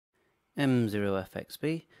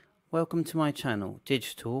M0FXB, welcome to my channel,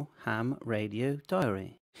 Digital Ham Radio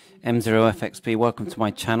Diary. M0FXB, welcome to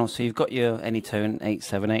my channel. So you've got your Anytone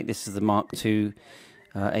 878, this is the Mark II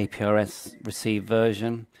APRS receive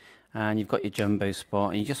version, and you've got your jumbo spot,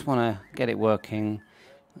 and you just want to get it working,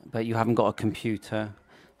 but you haven't got a computer.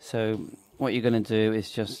 So what you're going to do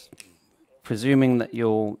is just, presuming that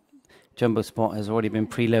your jumbo spot has already been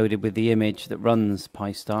preloaded with the image that runs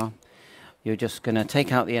Pi-Star, you're just going to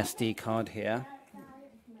take out the SD card here,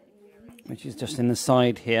 which is just in the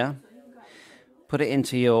side here, put it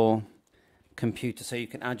into your computer so you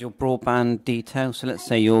can add your broadband details. So let's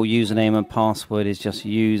say your username and password is just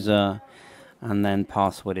user, and then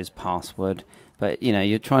password is password. But you know,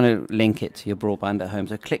 you're trying to link it to your broadband at home.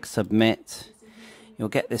 So click submit, you'll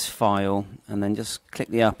get this file, and then just click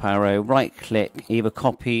the up arrow, right click, either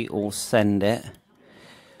copy or send it.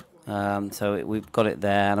 We've got it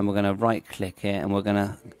there, and we're going to right click it, and we're going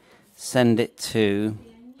to send it to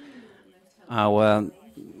our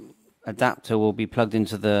adapter. Will be plugged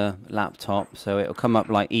into the laptop, so it'll come up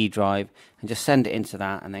like eDrive, and just send it into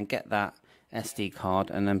that, and then get that SD card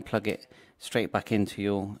and then plug it straight back into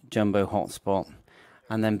your jumbo hotspot,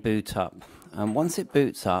 and then boot up. And once it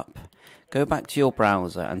boots up, go back to your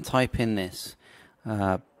browser and type in this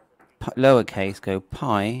lowercase, go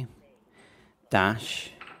pi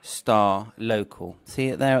dash star local. See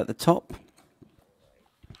it there at the top?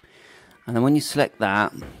 And then when you select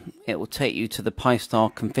that, it will take you to the Pi-Star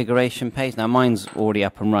configuration page. Now mine's already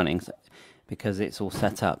up and running because it's all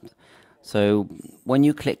set up. So when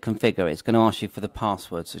you click configure, it's going to ask you for the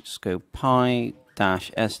password. So just go pi-star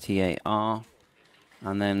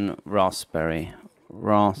and then raspberry.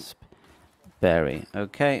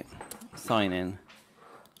 Okay, sign in.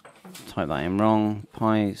 Type that in wrong.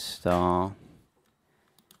 Pi-Star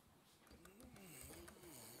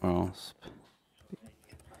rasp.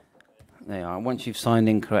 There you are. Once you've signed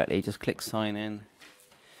in correctly, just click sign in,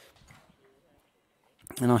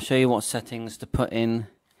 and I'll show you what settings to put in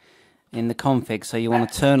the config. So you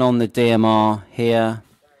want to turn on the DMR here,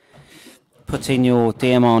 put in your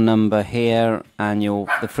DMR number here, and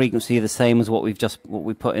the frequency the same as what we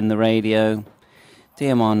put in the radio,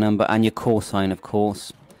 DMR number, and your call sign, of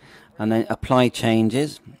course, and then apply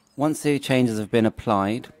changes. Once the changes have been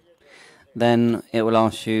applied, then it will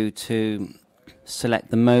ask you to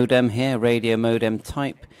select the modem here, radio modem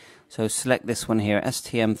type. So select this one here,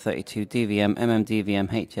 STM32 DVM MMDVM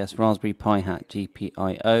HTS Raspberry Pi Hat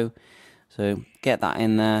GPIO. So get that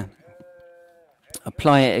in there,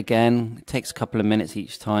 apply it again. It takes a couple of minutes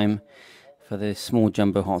each time for the small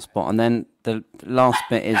jumbo hotspot. And then the last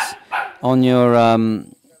bit is on your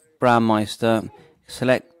Brandmeister,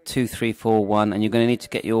 select 2341, and you're going to need to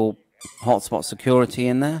get your hotspot security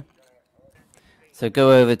in there. So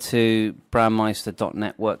go over to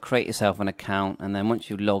brandmeister.network, create yourself an account, and then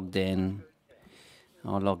once you've logged in,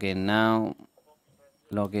 I'll log in now,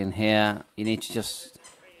 log in here, you need to just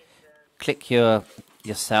click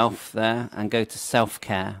yourself there and go to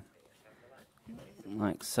self-care,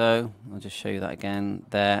 like so. I'll just show you that again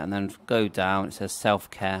there, and then go down, it says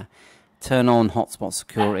self-care, turn on hotspot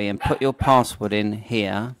security and put your password in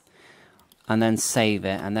here, and then save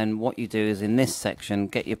it. And then what you do is in this section,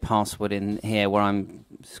 get your password in here where I'm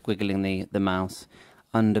squiggling the mouse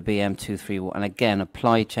under BM231, and again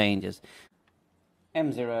apply changes.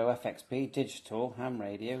 M0FXB Digital Ham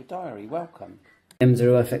Radio Diary, welcome.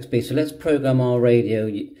 M0FXB, so let's program our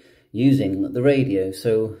radio using the radio.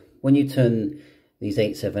 So when you turn these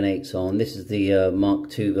 878s on, this is the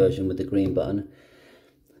Mark II version with the green button,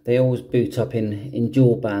 they always boot up in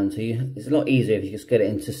dual band, so it's a lot easier if you just get it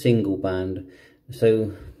into single band.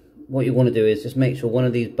 So what you want to do is just make sure one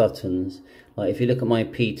of these buttons, like if you look at my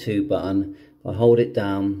P2 button, if I hold it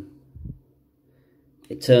down,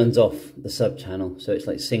 it turns off the sub channel, so it's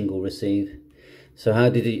like single receive. So how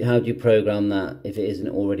do you program that if it isn't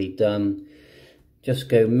already done? Just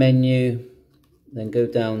go menu, then go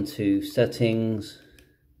down to settings.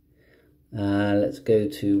 Let's go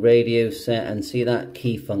to radio set and see that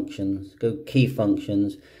key functions. Go key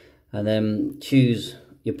functions and then choose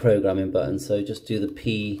your programming button. So just do the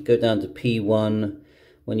P, go down to P1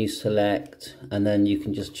 when you select, and then you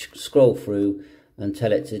can just scroll through and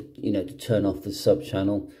tell it to, to turn off the sub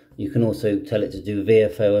channel. You can also tell it to do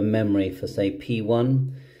VFO and memory for say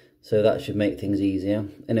P1. So that should make things easier.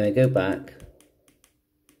 Anyway, go back.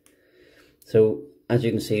 So as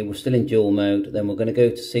you can see, we're still in dual mode. Then we're going to go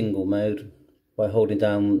to single mode by holding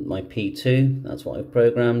down my P2. That's what I've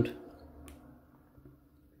programmed.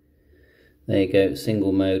 There you go,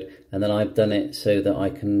 single mode. And then I've done it so that I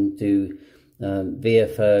can do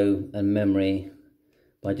VFO and memory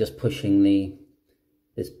by just pushing the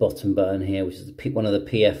this bottom button here, which is one of the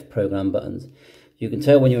PF program buttons. You can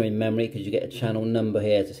tell when you're in memory because you get a channel number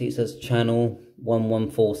here. To see it says channel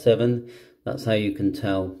 1147. That's how you can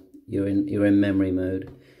tell you're in memory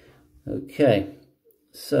mode. Okay,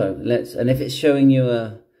 so and if it's showing you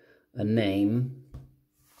a name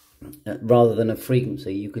rather than a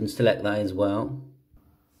frequency, you can select that as well.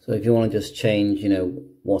 So if you want to just change, you know,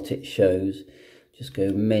 what it shows, just go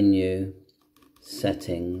menu,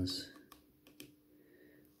 settings,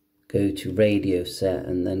 go to radio set,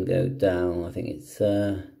 and then go down. I think it's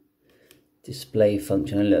display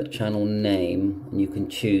function, and look, channel name, and you can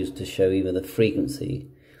choose to show either the frequency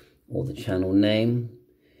or the channel name.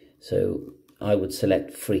 So I would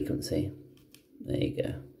select frequency. There you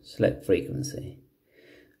go, select frequency.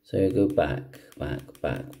 So go back.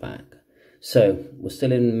 So we're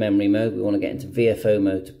still in memory mode. We want to get into VFO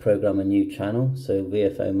mode to program a new channel. So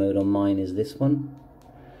VFO mode on mine is this one.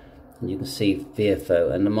 And you can see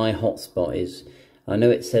VFO, and my hotspot is, I know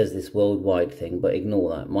it says this worldwide thing, but ignore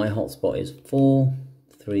that. My hotspot is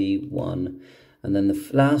 431, and then the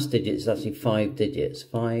last digit is actually 5 digits,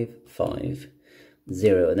 550,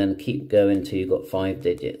 and then keep going until you've got 5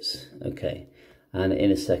 digits. Okay, and in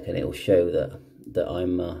a second it will show that I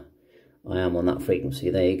am on that frequency.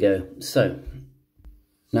 There you go. So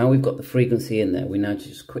now we've got the frequency in there. We now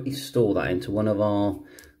just quickly store that into one of our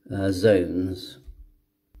zones.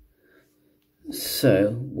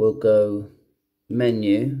 So we'll go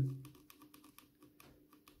menu,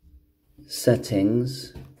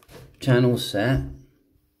 settings, channel set,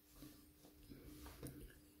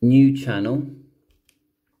 new channel,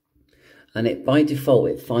 and it by default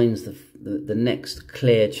it finds the next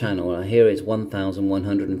clear channel. Here is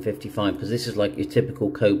 1155, because this is like your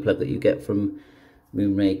typical code plug that you get from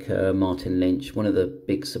Moonraker, Martin Lynch, one of the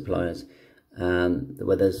big suppliers,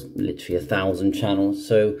 where there's literally 1,000 channels.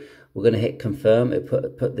 So we're going to hit confirm. It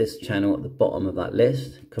put this channel at the bottom of that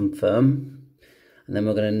list, confirm, and then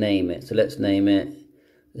we're going to name it. So let's name it.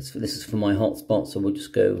 This is for my hotspot, so we'll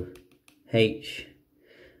just go H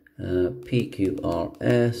PQRS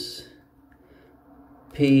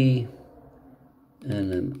P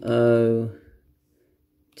NMO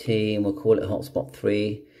T, and we'll call it hotspot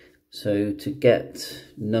 3. So to get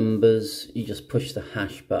numbers, you just push the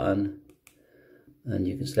hash button and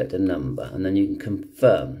you can select a number, and then you can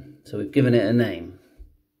confirm. So we've given it a name.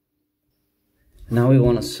 Now we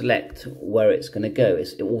want to select where it's going to go.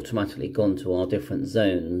 It's automatically gone to our different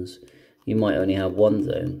zones. You might only have one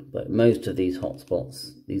zone, but most of these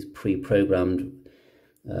hotspots, these pre-programmed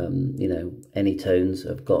you know, Anytones,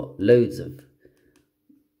 have got loads of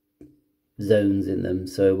zones in them.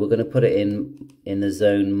 So we're going to put it in the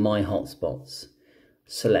zone my hotspots,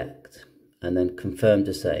 select, and then confirm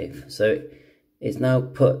to save. So it's now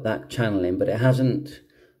put that channel in, but it hasn't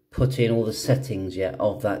put in all the settings yet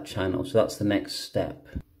of that channel. So that's the next step.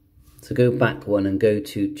 So go back one and go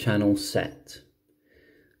to channel set.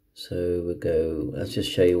 So we'll go, let's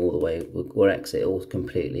just show you all the way. We'll exit all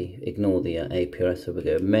completely, ignore the APRS. So we'll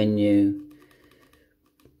go menu,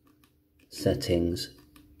 settings,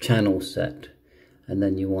 channel set, and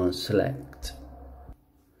then you want to select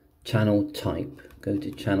channel type. Go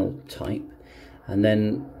to channel type, and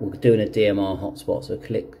then we're doing a DMR hotspot, so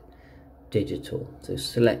click digital. So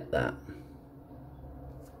select that.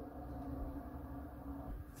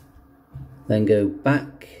 Then go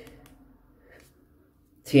back.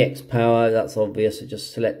 TX power, that's obvious, so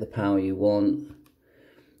just select the power you want.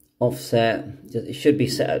 Offset, it should be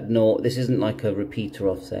set at 0. This isn't like a repeater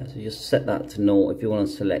offset, so just set that to 0. If you want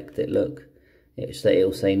to select it, look, it'll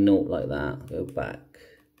say 0 like that. Go back.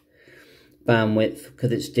 Bandwidth,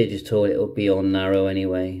 because it's digital, it will be on narrow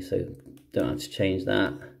anyway, so don't have to change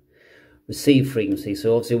that. Receive frequency,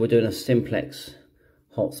 so obviously we're doing a simplex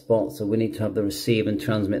hotspot, so we need to have the receive and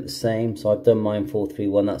transmit the same. So I've done mine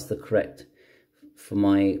 431, that's the correct for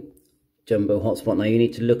my jumbo hotspot. Now you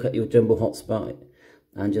need to look at your jumbo hotspot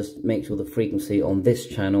and just make sure the frequency on this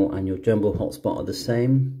channel and your jumbo hotspot are the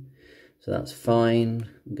same. So that's fine.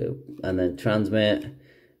 Go and then transmit.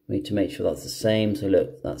 We need to make sure that's the same. So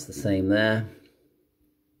look, that's the same there.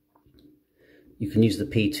 You can use the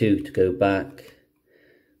P2 to go back,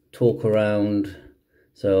 talk around.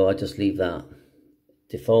 So I just leave that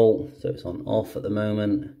default, so it's on off at the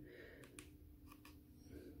moment.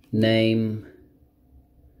 Name,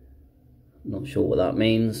 not sure what that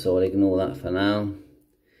means, so I'll ignore that for now.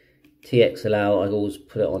 TX allow, I always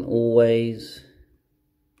put it on always.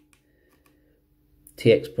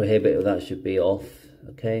 TX prohibit, that should be off.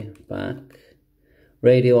 Okay, back.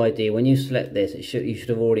 Radio ID, when you select this, you should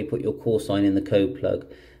have already put your call sign in the code plug.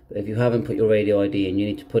 But if you haven't put your radio ID in, you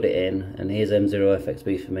need to put it in. And here's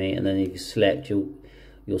M0FXB for me, and then you select,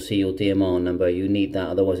 you'll see your DMR number. You need that,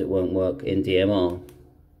 otherwise it won't work in DMR.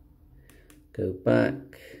 Go back.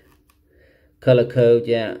 Color code,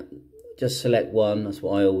 yeah, just select one. That's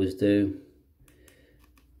what I always do.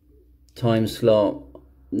 Time slot,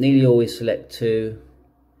 nearly always select 2.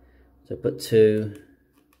 So put 2.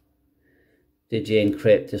 Digi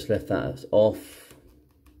encrypt, just left that as off.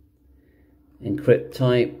 Encrypt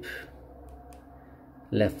type,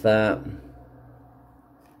 left that.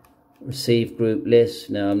 Receive group list,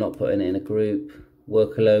 no, I'm not putting it in a group.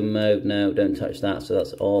 Work alone mode, no, don't touch that, so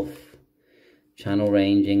that's off. Channel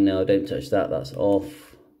ranging, no, don't touch that, that's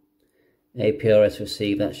off. APRS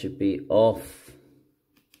receive, that should be off.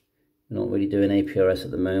 We're not really doing APRS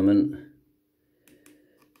at the moment.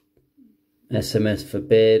 SMS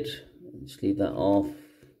forbid, just leave that off.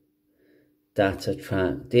 Data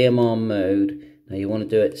track, DMR mode, now you want to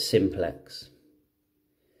do it simplex.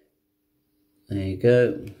 There you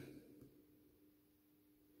go.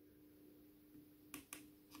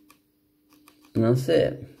 And that's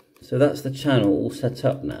it. So that's the channel all set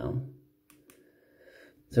up now.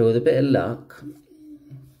 So with a bit of luck,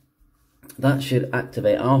 that should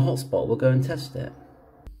activate our hotspot. We'll go and test it.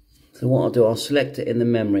 So what I'll do, I'll select it in the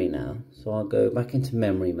memory now. So I'll go back into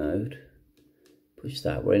memory mode. Push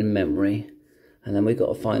that, we're in memory. And then we've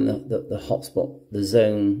got to find the hotspot, the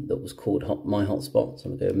zone that was called my hotspot. So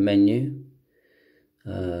I'm going to go menu,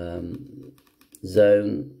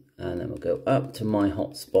 zone, and then we'll go up to my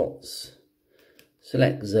hotspots.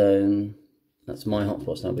 Select zone, that's my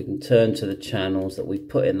hotspots. Now we can turn to the channels that we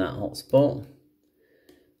put in that hotspot.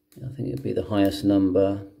 I think it would be the highest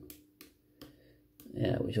number.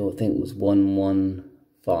 Yeah, which I think was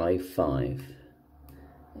 1155.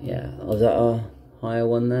 Yeah, was that a higher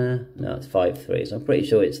one there? No, it's 53. So I'm pretty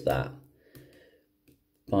sure it's that.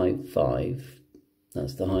 55.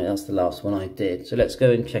 That's the high. That's the last one I did. So let's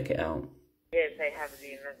go and check it out. Yes, I have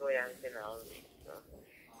the Nagoya antenna.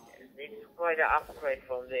 It's quite an upgrade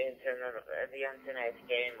from the internal, the antenna it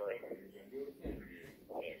came with.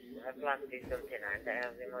 Yes, I plugged this antenna and I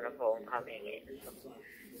have the monophone coming in. So,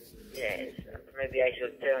 yes, maybe I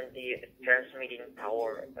should turn the transmitting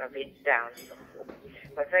power a bit down.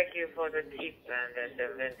 But thank you for the tip and the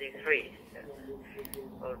 73.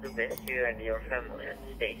 All the best to you and your family and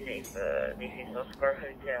stay safe. This is Oscar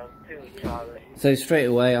Hotel 2 Charlie. So straight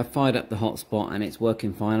away I fired up the hotspot and it's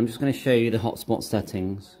working fine. I'm just going to show you the hotspot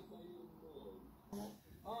settings.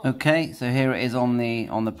 Okay, so here it is on the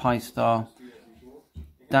Pi-Star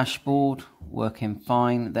dashboard, working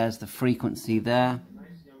fine. There's the frequency there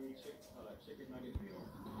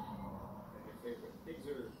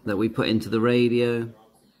that we put into the radio.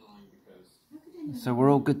 So we're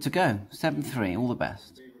all good to go. 7.3, all the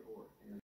best.